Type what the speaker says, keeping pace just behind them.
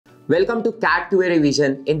Welcome to CAT QA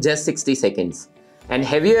revision in just 60 seconds. And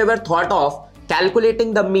have you ever thought of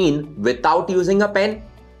calculating the mean without using a pen?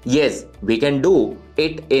 Yes, we can do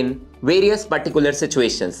it in various particular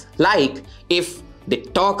situations. Like if they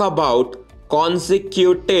talk about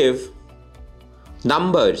consecutive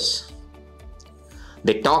numbers,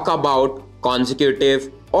 they talk about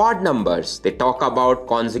consecutive odd numbers, they talk about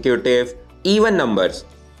consecutive even numbers,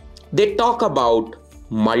 they talk about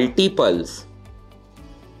multiples,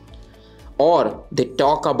 or they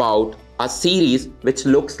talk about a series which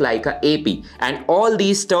looks like a AP, and all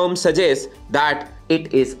these terms suggest that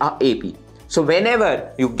it is a AP. So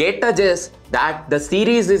whenever you get a gist that the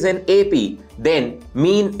series is an AP, then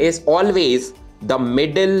mean is always the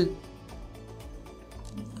middle,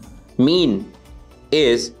 mean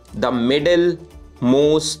is the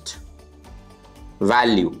middlemost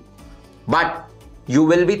value. But you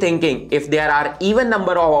will be thinking, if there are even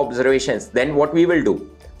number of observations, then what we will do?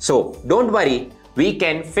 So don't worry, we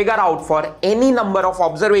can figure out for any number of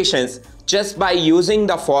observations just by using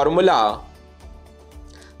the formula,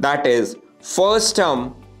 that is first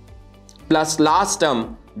term plus last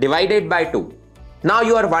term divided by 2. Now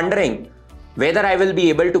you are wondering whether I will be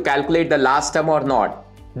able to calculate the last term or not.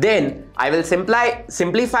 Then I will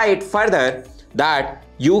simplify it further, that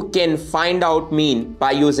you can find out mean by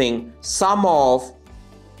using sum of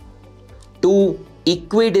two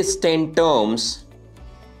equidistant terms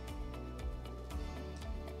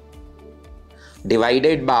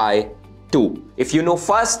divided by 2. If you know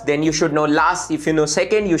first, then you should know last. If you know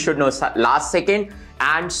second, you should know last second,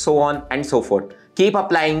 and so on and so forth. Keep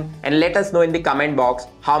applying and let us know in the comment box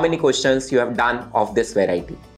how many questions you have done of this variety.